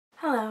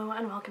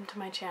Hello and welcome to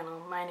my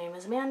channel. My name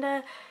is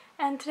Amanda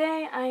and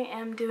today I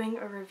am doing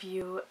a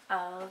review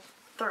of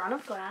Throne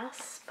of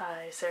Glass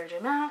by Sarah J.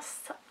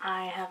 Maas.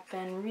 I have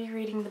been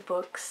rereading the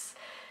books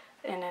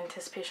in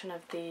anticipation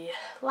of the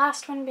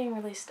last one being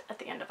released at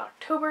the end of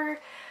October.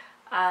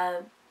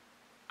 I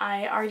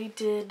already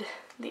did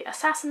the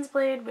Assassin's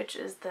Blade, which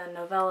is the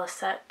novella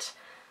set.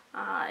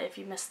 If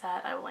you missed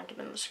that, I will link it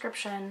in the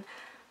description.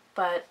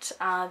 But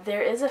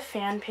there is a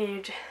fan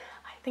page,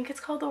 I think it's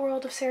called The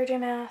World of Sarah J.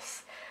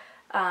 Maas.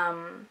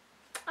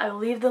 I will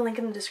leave the link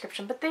in the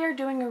description, but they are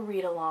doing a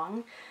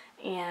read-along,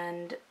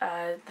 and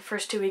the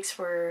first 2 weeks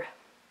were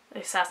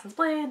Assassin's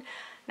Blade,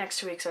 next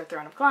 2 weeks are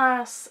Throne of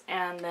Glass,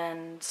 and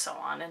then so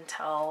on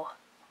until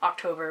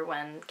October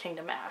when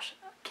Kingdom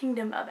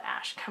of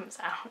Ash comes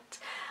out.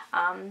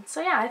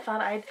 So yeah, I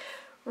thought I'd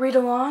read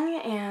along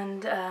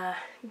and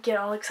get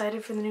all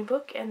excited for the new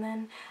book, and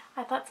then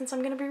I thought since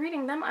I'm going to be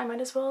reading them, I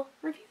might as well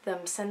review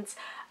them, since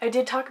I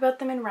did talk about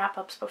them in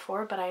wrap-ups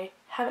before, but I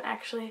haven't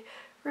actually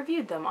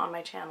reviewed them on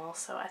my channel,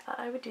 so I thought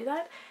I would do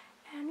that.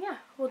 And yeah,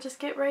 we'll just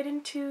get right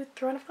into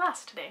Throne of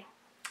Glass today.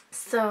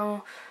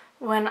 So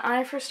when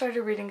I first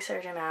started reading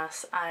Sarah J.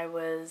 Maas, I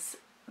was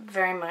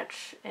very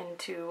much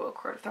into A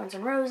Court of Thorns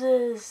and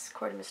Roses,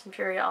 Court of Mist and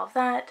Fury, all of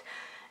that.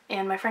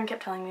 And my friend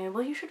kept telling me,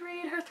 well, you should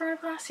read her Throne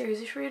of Glass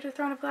series, you should read her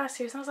Throne of Glass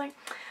series. And I was like,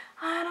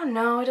 I don't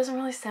know, it doesn't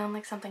really sound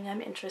like something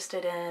I'm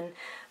interested in.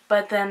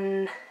 But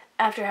then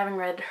after having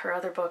read her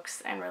other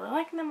books and really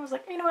liking them, I was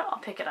like, you know what, I'll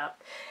pick it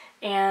up.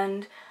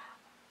 And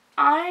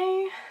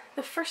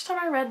the first time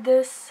I read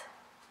this,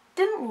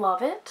 didn't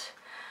love it.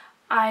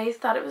 I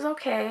thought it was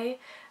okay.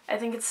 I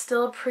think it's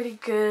still a pretty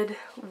good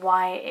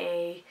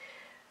YA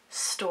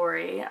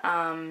story,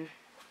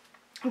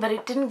 but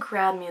it didn't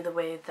grab me the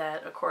way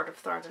that A Court of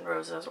Thorns and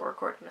Roses or A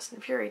Court of Mist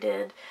and Fury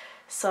did.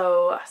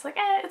 So I was like,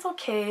 it's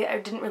okay. I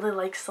didn't really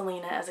like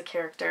Selena as a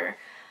character.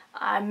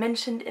 I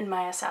mentioned in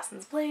my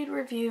Assassin's Blade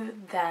review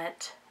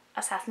that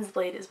Assassin's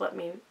Blade is what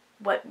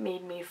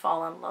made me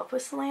fall in love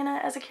with Selena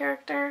as a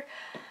character,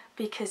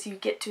 because you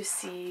get to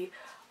see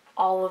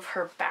all of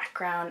her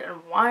background and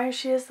why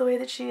she is the way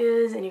that she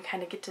is, and you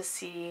kind of get to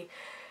see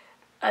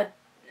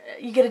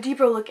you get a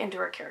deeper look into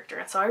her character,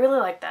 and so I really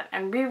like that.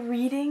 And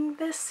rereading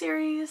this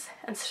series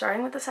and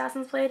starting with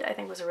Assassin's Blade I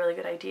think was a really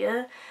good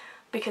idea,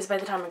 because by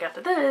the time I got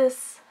to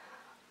this,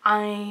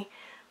 I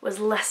was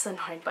less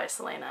annoyed by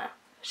Selena.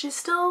 She's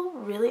still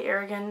really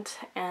arrogant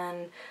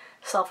and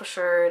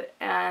self-assured,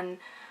 and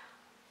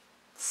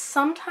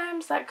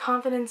sometimes that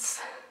confidence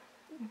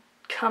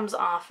comes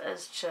off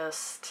as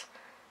just,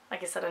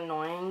 like I said,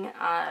 annoying.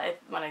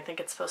 When I think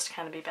it's supposed to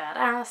kind of be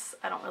badass,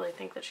 I don't really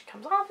think that she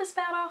comes off as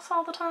badass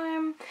all the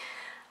time.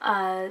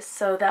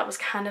 So that was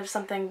kind of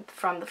something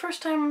from the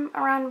first time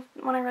around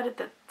when I read it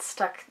that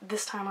stuck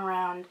this time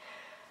around.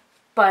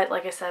 But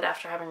like I said,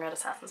 after having read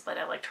Assassin's Blade,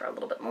 I liked her a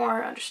little bit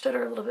more, understood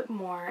her a little bit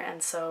more,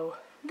 and so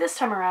this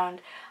time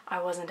around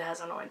I wasn't as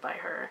annoyed by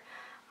her.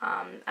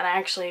 And I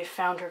actually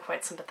found her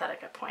quite sympathetic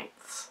at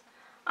points.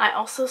 I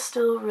also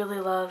still really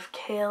love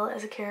Kale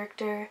as a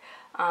character.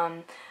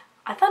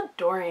 I thought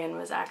Dorian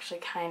was actually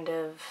kind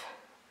of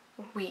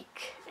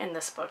weak in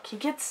this book. He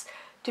gets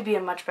to be a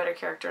much better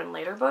character in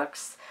later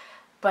books,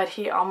 but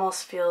he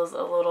almost feels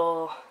a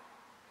little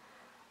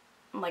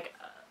like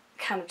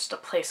kind of just a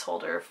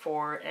placeholder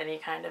for any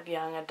kind of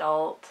young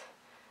adult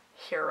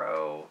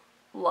hero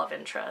love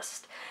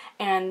interest.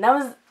 And that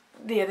was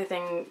the other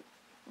thing,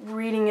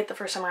 reading it the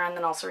first time around,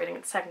 then also reading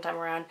it the second time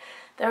around.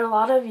 There are a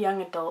lot of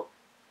young adult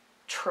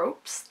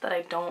tropes that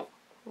I don't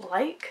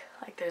like.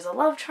 Like there's a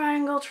love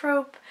triangle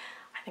trope.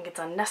 I think it's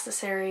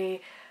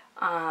unnecessary.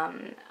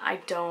 I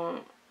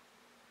don't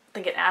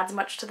think it adds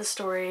much to the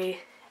story.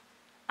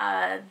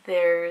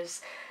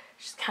 There's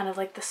just kind of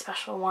like the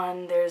special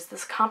one. There's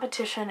this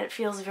competition. It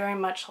feels very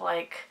much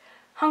like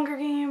Hunger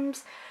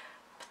Games,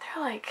 but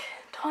there are like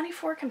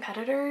 24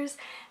 competitors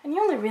and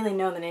you only really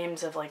know the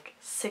names of like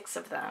 6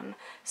 of them.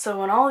 So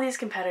when all these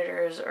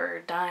competitors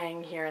are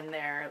dying here and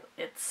there,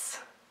 it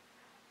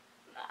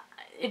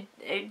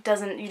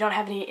doesn't, you don't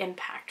have any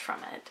impact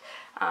from it.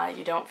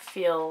 You don't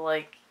feel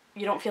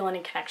any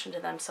connection to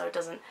them, so it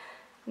doesn't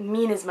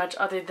mean as much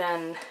other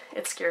than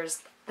it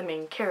scares the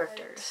main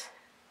characters.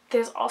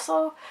 There's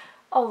also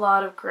a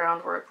lot of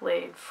groundwork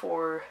laid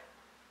for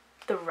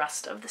the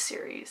rest of the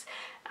series,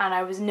 and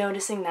I was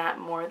noticing that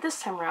more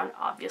this time around,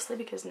 obviously,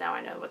 because now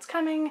I know what's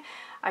coming.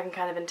 I can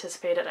kind of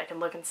anticipate it. I can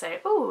look and say,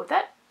 oh,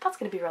 that's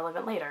going to be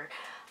relevant later.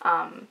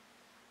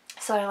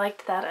 So I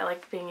liked that. I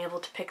liked being able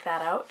to pick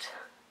that out.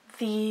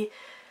 The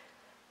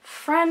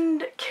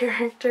friend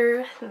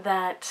character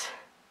that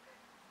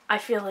I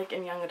feel like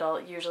in young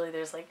adult, usually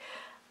there's like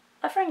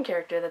a friend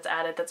character that's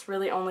added that's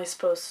really only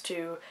supposed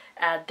to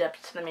add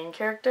depth to the main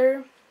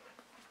character.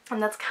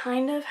 And that's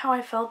kind of how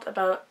I felt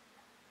about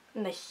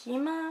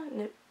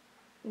Nehemia?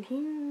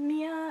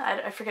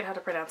 I forget how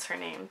to pronounce her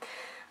name.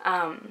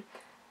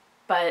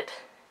 But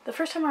the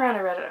first time around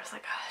I read it, I was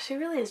like, oh, she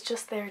really is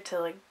just there to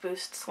like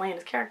boost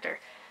Selena's character.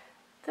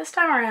 This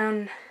time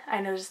around, I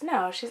noticed,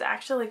 no, she's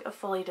actually like a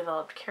fully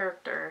developed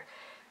character,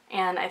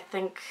 and I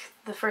think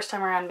the first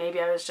time around maybe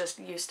I was just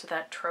used to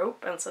that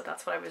trope, and so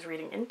that's what I was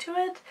reading into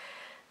it.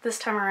 This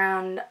time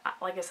around,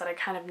 like I said, I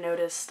kind of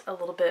noticed a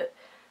little bit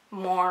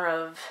more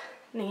of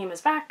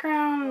Nahima's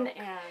background,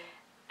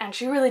 and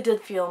she really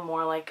did feel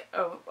more like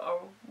a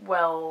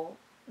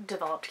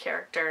well-developed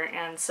character,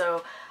 and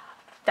so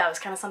that was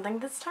kind of something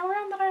this time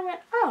around that I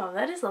went, oh,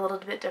 that is a little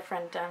bit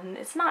different, and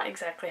it's not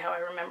exactly how I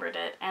remembered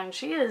it, and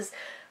she is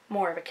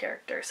more of a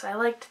character, so I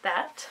liked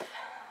that.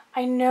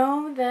 I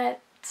know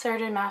that Sarah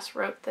J. Maas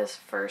wrote this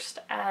first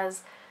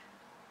as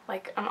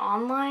like an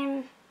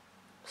online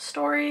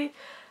story,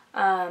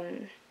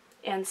 and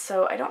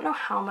so I don't know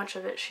how much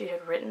of it she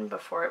had written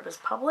before it was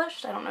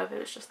published. I don't know if it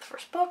was just the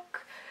first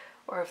book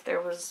or if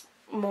there was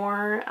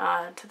more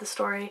to the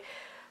story,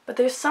 but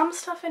there's some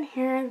stuff in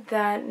here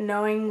that,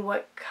 knowing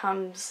what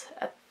comes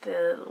at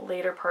the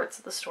later parts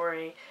of the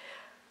story,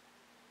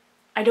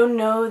 I don't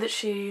know that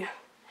she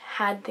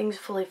had things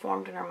fully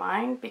formed in her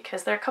mind,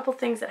 because there are a couple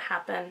things that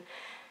happen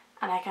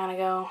and I kind of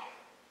go,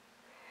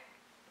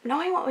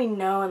 knowing what we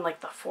know in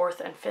like the 4th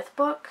and 5th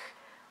book,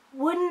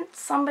 wouldn't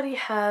somebody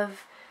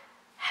have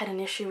had an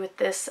issue with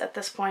this at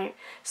this point?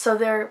 So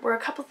there were a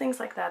couple things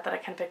like that that I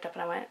kind of picked up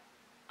and I went,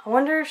 I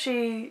wonder if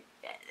she,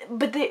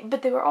 but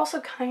they were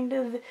also kind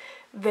of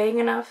vague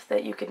enough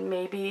that you could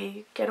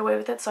maybe get away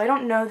with it. So I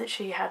don't know that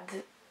she had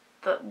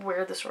the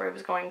where the story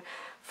was going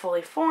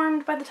fully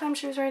formed by the time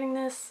she was writing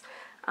this.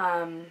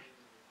 And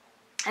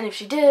if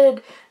she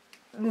did,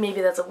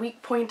 maybe that's a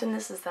weak point in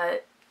this, is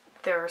that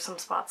there are some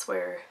spots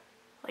where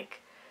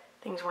like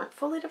things weren't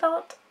fully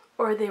developed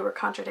or they were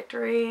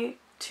contradictory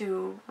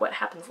to what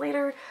happens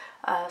later.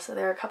 So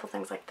there are a couple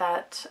things like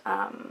that.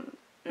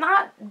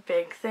 Not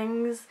big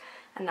things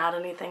and not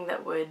anything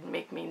that would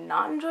make me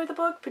not enjoy the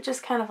book, but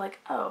just kind of like,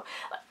 oh,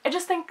 I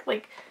just think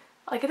like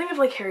I think of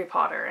like Harry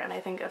Potter, and I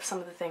think of some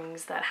of the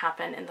things that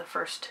happen in the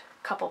first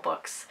couple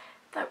books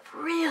that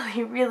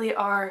really, really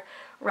are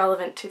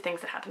relevant to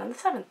things that happen in the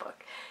 7th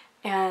book.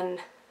 And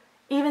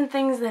even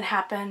things that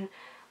happen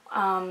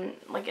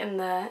like in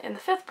the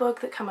 5th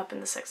book that come up in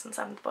the 6th and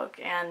 7th book,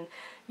 and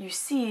you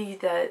see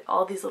that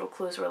all these little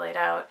clues were laid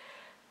out,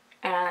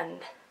 and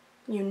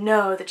you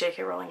know that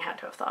J.K. Rowling had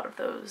to have thought of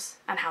those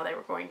and how they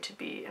were going to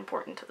be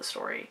important to the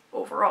story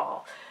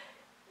overall.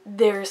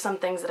 There are some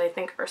things that I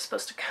think are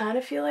supposed to kind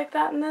of feel like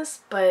that in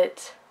this,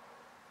 but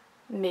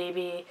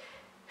maybe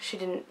she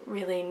didn't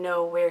really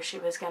know where she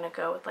was going to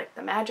go with like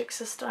the magic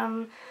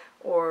system,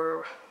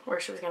 or where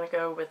she was going to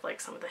go with like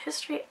some of the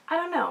history. I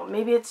don't know.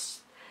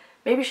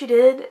 Maybe she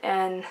did,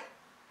 and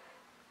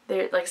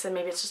there, like I said,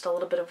 maybe it's just a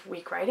little bit of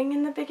weak writing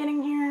in the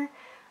beginning here.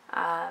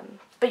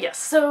 But yes,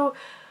 so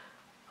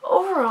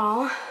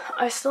overall,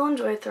 I still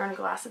enjoyed Throne of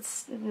Glass.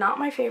 It's not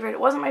my favorite. It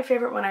wasn't my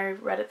favorite when I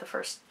read it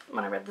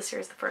when I read the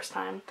series the first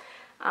time.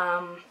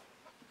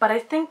 But I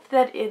think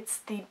that it's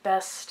the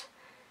best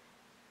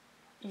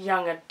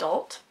young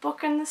adult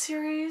book in the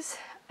series.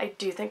 I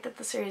do think that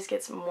the series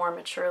gets more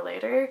mature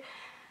later,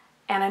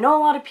 and I know a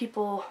lot of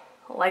people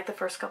like the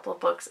first couple of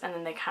books and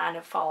then they kind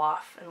of fall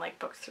off in like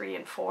book 3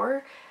 and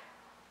 4.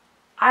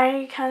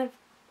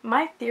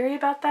 My theory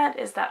about that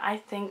is that I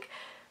think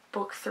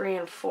book 3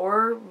 and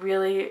 4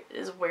 really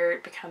is where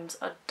it becomes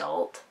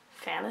adult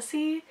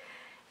fantasy,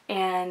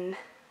 and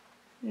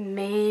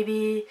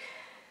maybe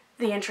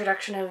the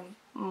introduction of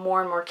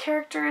more and more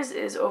characters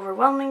is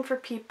overwhelming for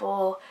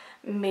people.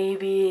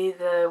 Maybe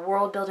the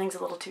world building's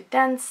a little too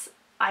dense.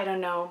 I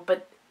don't know,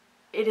 but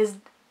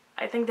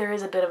I think there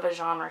is a bit of a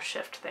genre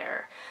shift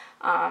there.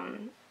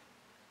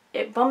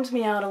 It bums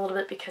me out a little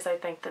bit because I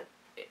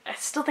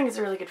still think it's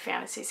a really good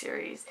fantasy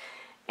series,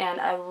 and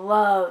I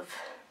love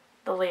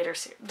the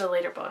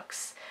later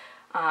books.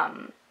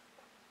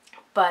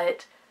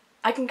 But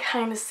I can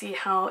kind of see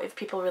how, if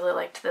people really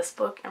liked this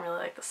book and really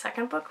like the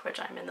 2nd book, which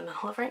I'm in the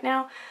middle of right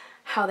now,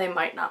 how they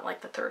might not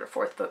like the 3rd or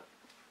 4th book.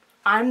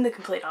 I'm the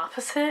complete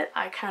opposite.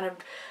 I kind of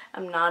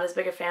am not as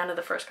big a fan of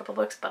the first couple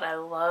books, but I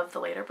love the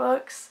later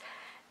books.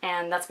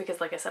 And that's because,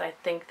 like I said, I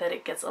think that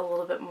it gets a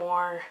little bit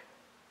more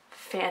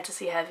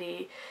fantasy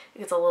heavy. It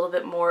gets a little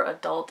bit more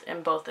adult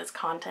in both its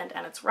content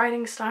and its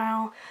writing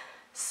style.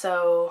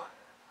 So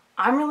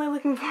I'm really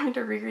looking forward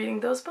to rereading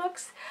those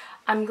books.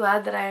 I'm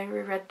glad that I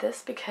reread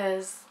this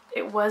because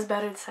it was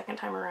better the second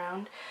time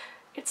around.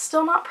 It's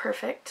still not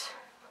perfect.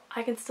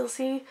 I can still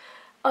see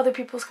other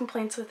people's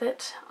complaints with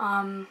it.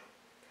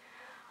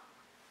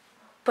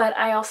 But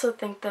I also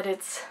think that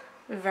it's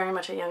very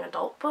much a young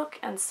adult book,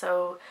 and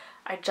so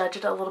I judge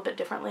it a little bit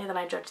differently than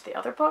I judge the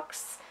other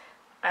books.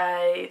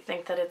 I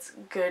think that it's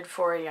good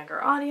for a younger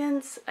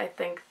audience. I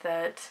think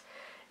that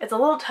it's a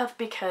little tough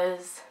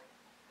because,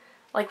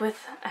 like and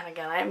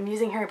again, I'm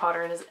using Harry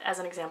Potter as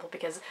an example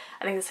because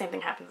I think the same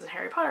thing happens in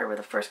Harry Potter, where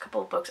the first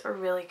couple of books are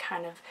really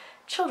kind of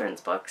children's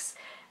books,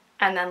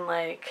 and then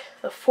like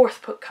the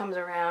 4th book comes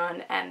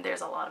around and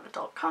there's a lot of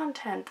adult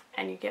content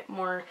and you get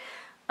more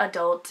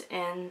adult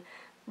in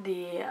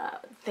the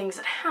things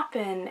that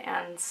happen,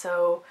 and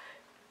so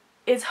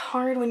it's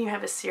hard when you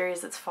have a series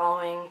that's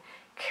following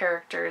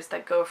characters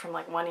that go from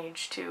like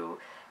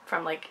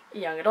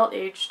young adult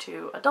age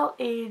to adult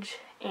age,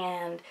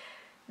 and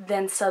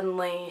then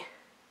suddenly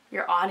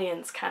your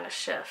audience kind of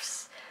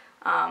shifts,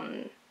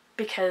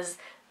 because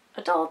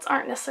adults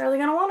aren't necessarily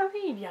going to want to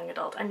read young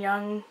adult, and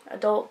young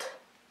adult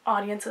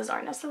audiences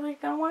aren't necessarily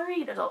going to want to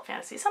read adult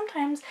fantasy.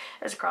 Sometimes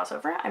there's a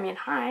crossover. I mean,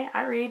 hi,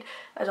 I read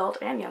adult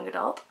and young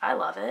adult. I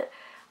love it.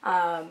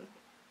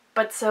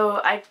 But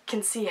so I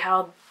can see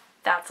how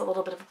that's a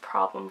little bit of a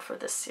problem for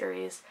this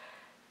series,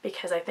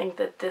 because I think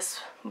that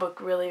this book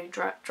really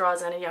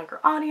draws in a younger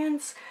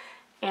audience,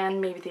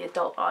 and maybe the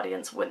adult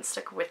audience wouldn't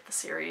stick with the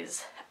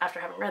series after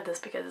having read this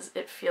because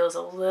it feels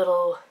a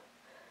little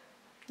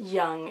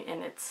young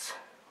in its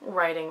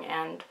writing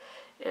and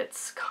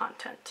its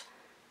content.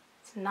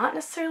 It's not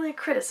necessarily a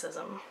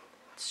criticism,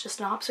 it's just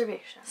an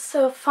observation.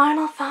 So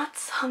final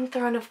thoughts on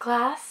Throne of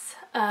Glass.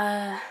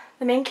 The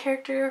main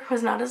character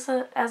was not as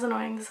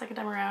annoying the second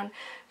time around.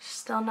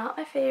 Still not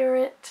my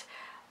favorite.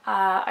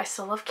 I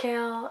still love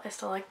Kale, I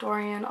still like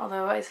Dorian,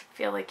 although I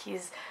feel like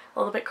he's a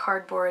little bit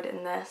cardboard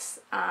in this.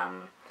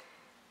 And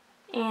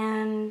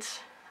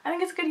I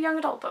think it's a good young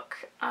adult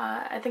book.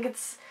 I think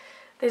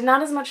there's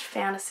not as much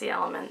fantasy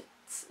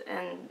elements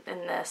in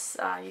this.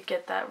 You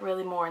get that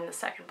really more in the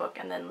second book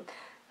and then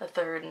the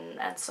third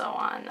and so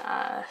on.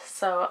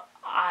 So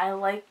I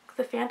like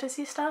the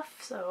fantasy stuff,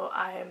 so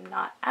I'm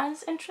not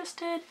as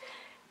interested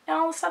in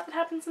all the stuff that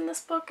happens in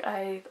this book.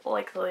 I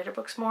like the later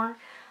books more.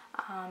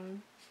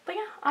 But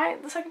yeah,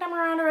 the second time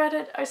around I read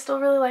it, I still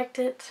really liked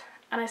it,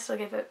 and I still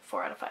gave it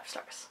 4 out of 5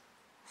 stars.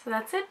 So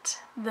that's it.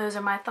 Those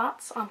are my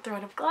thoughts on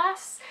Throne of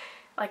Glass.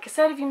 Like I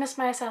said, if you missed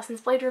my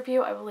Assassin's Blade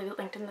review, I will leave it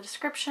linked in the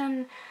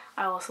description.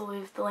 I'll also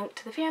leave the link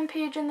to the fan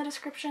page in the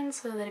description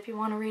so that if you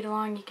want to read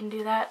along, you can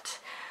do that.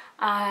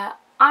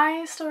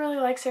 I still really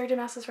like Sarah J.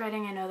 Maas's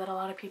writing. I know that a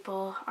lot of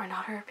people are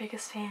not her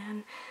biggest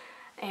fan,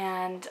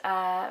 and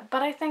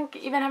but I think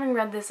even having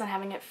read this and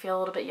having it feel a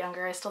little bit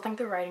younger, I still think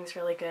the writing's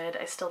really good.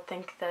 I still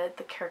think that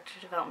the character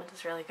development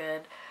is really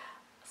good.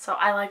 So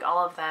I like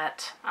all of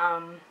that.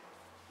 I'm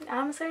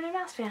a Sarah J.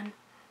 Maas fan.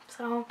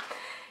 So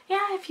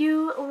yeah, if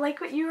you like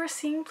what you are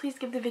seeing, please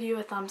give the video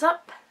a thumbs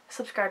up.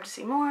 Subscribe to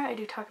see more. I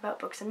do talk about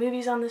books and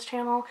movies on this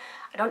channel.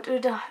 I don't do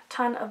a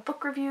ton of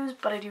book reviews,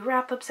 but I do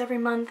wrap-ups every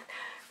month.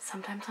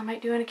 Sometimes I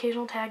might do an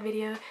occasional tag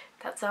video. If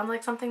that sounds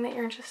like something that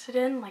you're interested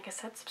in, like I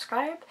said,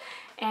 subscribe.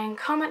 And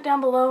comment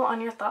down below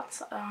on your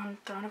thoughts on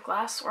Throne of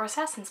Glass or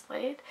Assassin's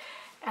Blade,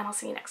 and I'll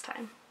see you next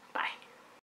time.